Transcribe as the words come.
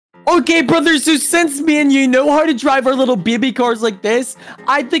Okay, brother, so since me and you know how to drive our little baby cars like this,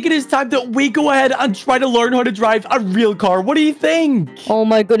 I think it is time that we go ahead and try to learn how to drive a real car. What do you think? Oh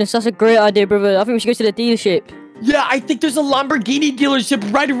my goodness, that's a great idea, brother. I think we should go to the dealership. Yeah, I think there's a Lamborghini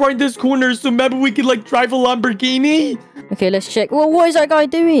dealership right around this corner, so maybe we could, like, drive a Lamborghini. Okay, let's check. Well, what is that guy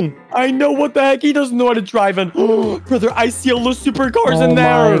doing? I know, what the heck? He doesn't know how to drive. And, brother, I see all those supercars in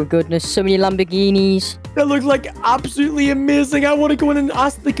there. Oh my goodness, so many Lamborghinis. That look like absolutely amazing. I want to go in and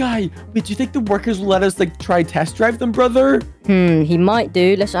ask the guy. Wait, do you think the workers will let us, like, try test drive them, brother? He might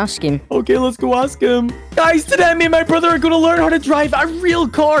do. Let's ask him. Okay, let's go ask him. Guys, today me and my brother are going to learn how to drive a real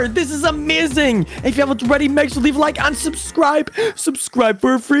car. This is amazing. If you haven't already, make sure to leave a like and subscribe. Subscribe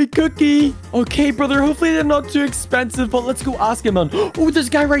for a free cookie. Okay, brother, hopefully they're not too expensive, but let's go ask him, man. Oh, this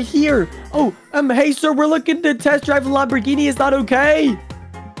guy right here. Oh, hey, sir, we're looking to test drive a Lamborghini. Is that okay?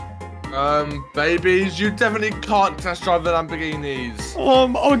 Babies, you definitely can't test drive the Lamborghinis.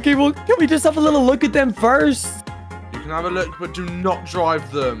 Okay, well, can we just have a little look at them first? You can have a look, but do not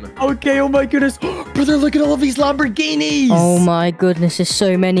drive them. Okay, oh my goodness. Brother, look at all of these Lamborghinis. Oh my goodness, there's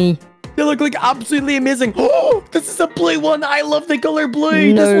so many. They look like absolutely amazing. Oh, this is a blue one. I love the color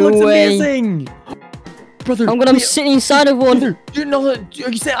blue. No this one looks way. amazing. Brother, I'm gonna sit inside of one. Brother,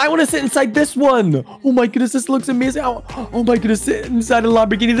 you say I want to sit inside this one. Oh my goodness, this looks amazing. Oh my goodness, sit inside a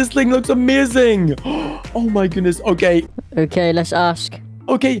Lamborghini. This thing looks amazing. Oh my goodness. Okay. Okay, let's ask.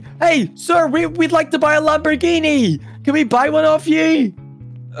 Okay. Hey, sir, we'd like to buy a Lamborghini. Can we buy one off you?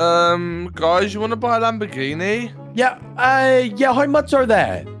 Guys, you want to buy a Lamborghini? Yeah. Yeah. How much are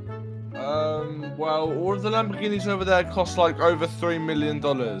they? Well, all of the Lamborghinis over there cost like over $3 million.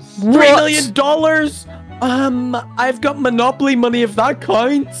 $3 million? I've got Monopoly money if that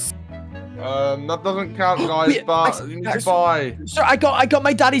counts. That doesn't count, guys, Wait, but you need to buy. Sir, I got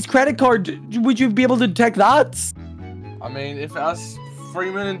my daddy's credit card. Would you be able to take that? I mean, if it has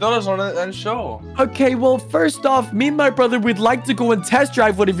 $3 million on it, then sure. Okay, well, first off, me and my brother would like to go and test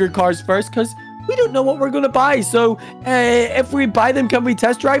drive one of your cars first, because we don't know what we're going to buy. So, if we buy them, can we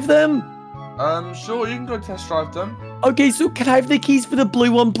test drive them? Sure, you can go test drive them. Okay, so can I have the keys for the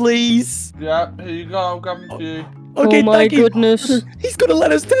blue one, please? Yeah, here you go. I'll grab them for you. Okay, oh my goodness. He's going to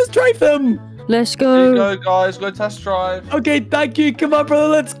let us test drive them. Let's go. Here you go, guys. Go test drive. Okay, thank you. Come on, brother.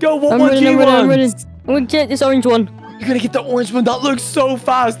 Let's go. What I'm one do you want? I'm going to get this orange one. You're going to get the orange one. That looks so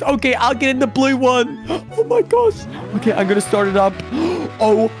fast. Okay, I'll get in the blue one. Oh, my gosh. Okay, I'm going to start it up.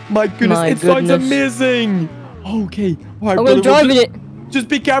 Oh, my goodness. It sounds amazing. Okay. All right, I'm going to drive it. Just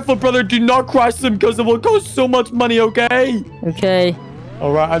be careful, brother. Do not crash them because it will cost so much money, okay? Okay.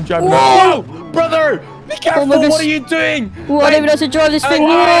 All right, I'm driving. Whoa! Brother! Be careful. What are you doing? What? I didn't even know how to drive this thing.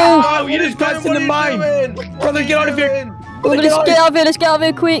 Oh, you just crashed into mine. Brother, get out of here. Let's get out of here. Let's get out of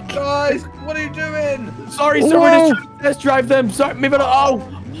here quick. Guys, what are you doing? Sorry, sir. We're just trying to test drive them. Sorry, maybe not.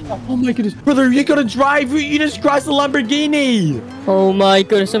 Oh my goodness. Brother, you gotta drive. You just crashed the Lamborghini. Oh my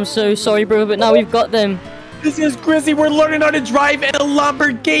goodness. I'm so sorry, bro. But now we've got them. This is crazy. We're learning how to drive in a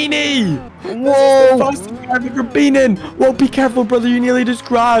Lamborghini. Whoa. This is the fastest I've ever been in. Whoa, be careful, brother. You nearly just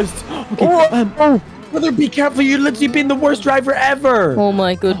crashed. Okay, brother, be careful. You've literally been the worst driver ever. Oh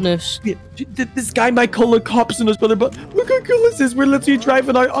my goodness. This guy might call the cops on us, brother, but look how cool this is. We're literally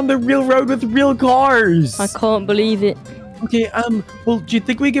driving out on the real road with real cars. I can't believe it. Okay, well, do you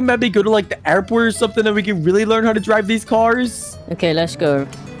think we can maybe go to, like, the airport or something and we can really learn how to drive these cars? Okay, let's go.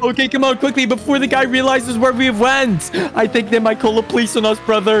 Okay, come on, quickly, before the guy realizes where we went. I think they might call the police on us,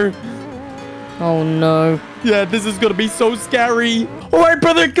 brother. Oh, no. Yeah, this is gonna be so scary. All right,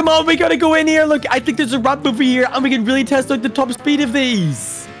 brother, come on, we gotta go in here. Look, I think there's a ramp over here, and we can really test out the top speed of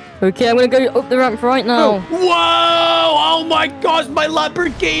these. Okay, I'm gonna go up the ramp right now. Whoa! Oh my gosh, my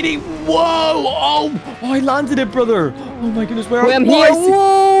Lamborghini! Whoa! Oh, I landed it, brother. Oh my goodness, where I'm here.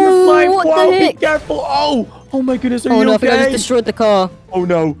 Whoa! You're flying. What Whoa, the heck? be careful. Oh my goodness, are you no, okay? I think I just destroyed the car. Oh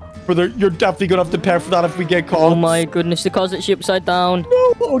no, brother, you're definitely gonna have to pay for that if we get caught. Oh my goodness, the car's actually upside down.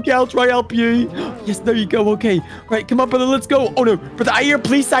 No, okay, I'll try help you. Yes, there you go. Okay, right, come on, brother, let's go. Oh no, brother, I hear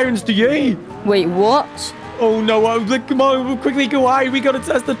police sirens. Do you? Wait, what? Oh no, come on, we'll quickly go high. We gotta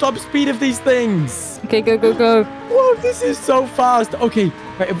test the top speed of these things. Okay, go, go, go. Whoa, this is so fast. Okay,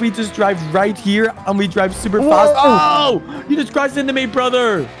 right, if we just drive right here and we drive super fast. Oh, you just crashed into me,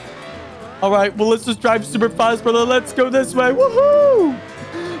 brother. All right, well, let's just drive super fast, brother. Let's go this way. Woohoo!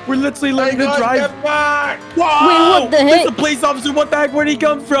 We're literally learning to drive. Get back! Whoa! Wait, what the heck? There's a police officer. What the heck? Where'd he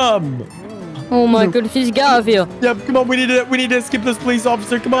come from? Oh my goodness, just get out of here. Yep, come on, we need to skip this police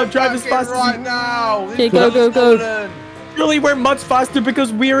officer. Come on, drive as fast right now. Okay, go, go, go. Really, we're much faster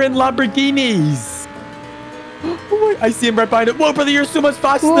because we're in Lamborghinis. Oh, wait, I see him right behind it. Whoa, brother, you're so much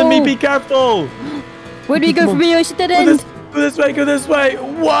faster than me. Be careful. Where do we go from here? It's a dead end. Go this way, go this way.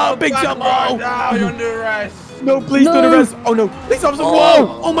 Whoa, big Back jump. right Oh, now, you're under arrest. no, please don't No. arrest. Oh, no. Police officer.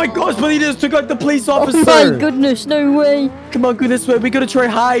 Whoa. Oh, my gosh, but he just took out the police Oh officer. my goodness, no way. Come on, go this way. We gotta try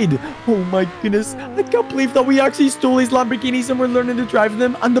hide. Oh my goodness. I can't believe that we actually stole these Lamborghinis and we're learning to drive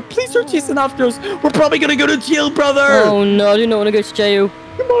them. And the police are chasing after us. We're probably gonna go to jail, brother. Oh no, I do not want to go to jail.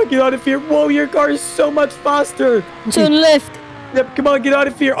 Come on, get out of here. Whoa, your car is so much faster. Okay. Turn left. Yep, come on, get out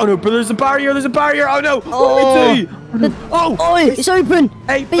of here. Oh no, brother, there's a barrier. There's a barrier. Oh no. Oh. What do we do? Oh, Oh, it's open.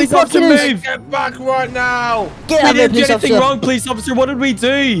 hey, Be police officer, blocking us. move. Get back right now. Get We out of here, didn't do police anything officer. wrong, police officer. What did we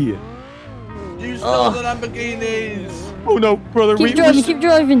do? You stole the Lamborghinis. Oh no, brother. Keep driving, keep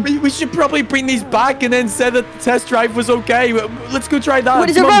driving. We should probably bring these back and then say that the test drive was okay. Let's go try that. What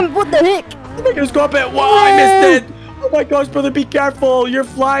is a Come on. ramp? What the heck? Make us go up it. Whoa, I missed it. Oh my gosh, brother, be careful. You're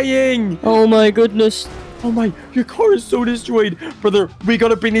flying. Oh my goodness. Oh my, your car is so destroyed. Brother, we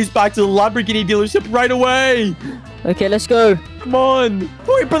gotta bring these back to the Lamborghini dealership right away. Okay, let's go. Come on.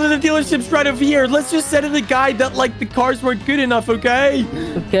 Oh, wait, brother, the dealership's right over here. Let's just say to the guy that, like, the cars weren't good enough, okay?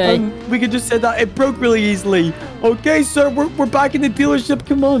 Okay. We could just say that it broke really easily. Okay, sir, we're back in the dealership.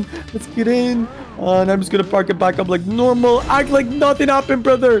 Come on, let's get in. And I'm just gonna park it back up like normal. Act like nothing happened,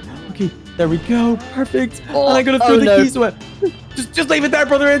 brother. Okay, there we go. Perfect. Oh, and I'm gonna throw oh the no. keys away. Just leave it there,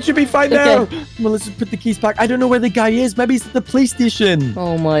 brother. It should be fine Okay. now. Come on, let's just put the keys back. I don't know where the guy is. Maybe he's at the police station.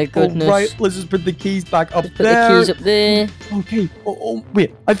 Oh my goodness. All right, let's just put the keys back up Put the there. keys up there. Okay. Oh,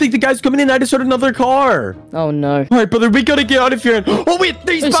 wait. I think the guy's coming in. I just heard another car. Oh no. All right, brother. We gotta get out of here. Oh, wait.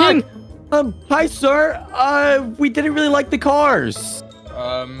 He's It's back. him. Hi, sir. We didn't really like the cars.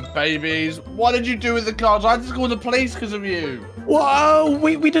 Babies, what did you do with the cars? I had to call the police because of you. Whoa,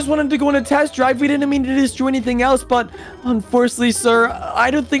 we just wanted to go on a test drive. We didn't mean to destroy anything else, but unfortunately, sir,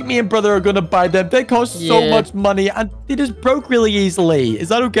 I don't think me and brother are gonna buy them. They cost so Yeah. much money, and they just broke really easily. Is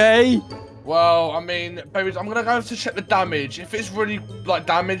that okay? Well, I mean, babies, I'm gonna have to check the damage. If it's really like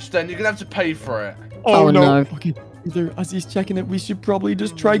damaged, then you're gonna have to pay for it. Oh, no. Okay, either as he's checking it, we should probably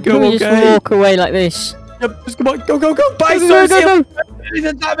just try Can go. we just Okay. walk away like this? Yep, just come on, go, go, go. Bye, Go, sir. go, See go, you- go.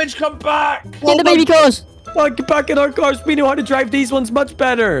 The damage, come back. Get the baby cars. Oh, get back in our cars. We know how to drive these ones much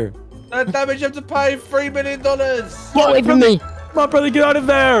better. The damage, you have to pay $3 million. Get away from me. Come on, brother, get out of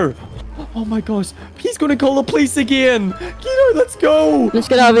there. Oh my gosh, he's gonna call the police again. Kino, let's go. Let's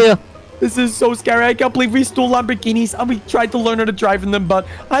get out of here. This is so scary. I can't believe we stole Lamborghinis and we tried to learn how to drive in them, but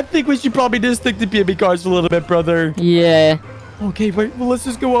I think we should probably just stick to baby cars for a little bit, brother. Yeah. Okay, wait, well, let's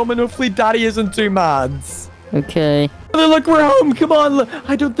just go home and hopefully Daddy isn't too mad. Okay. Brother, look, we're home. Come on. Look.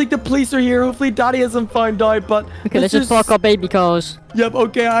 I don't think the police are here. Hopefully Daddy hasn't found out, but... Okay, let's just park our baby cars. Yep,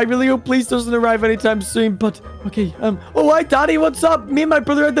 okay. I really hope police doesn't arrive anytime soon, but... Okay, Oh, hi, Daddy. What's up? Me and my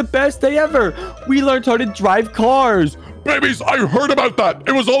brother had the best day ever. We learned how to drive cars. Babies, I heard about that.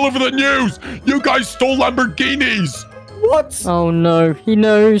 It was all over the news. You guys stole Lamborghinis. What? Oh no, he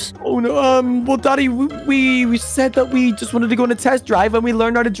knows. Oh, no. Well, Daddy, we said that we just wanted to go on a test drive and we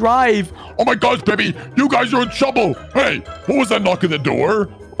learned how to drive. Oh my gosh, baby, you guys are in trouble. Hey, what was that knock at the door?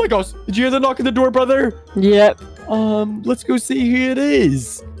 Oh, my gosh. Did you hear the knock on the door, brother? Yep. Let's go see who it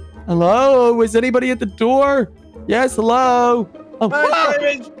is. Hello? Is anybody at the door? Yes, hello? Oh, wow.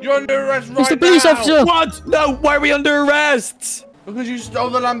 Hey, babies, you're under arrest right now. It's the police officer. What? No, why are we under arrest? Because you stole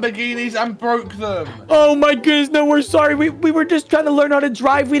the Lamborghinis and broke them. Oh my goodness, no, we're sorry. We were just trying to learn how to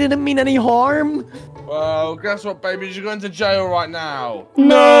drive. We didn't mean any harm. Well, guess what, babies? You're going to jail right now. Oh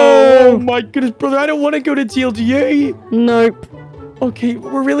No. my goodness, brother. I don't want to go to jail, do you? Nope. Okay,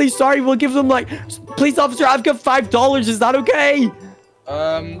 we're really sorry. We'll give them like... Police officer, I've got $5. Is that okay?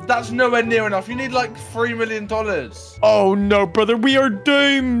 That's nowhere near enough. You need like $3 million. Oh no, brother. We are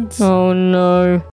doomed. Oh no.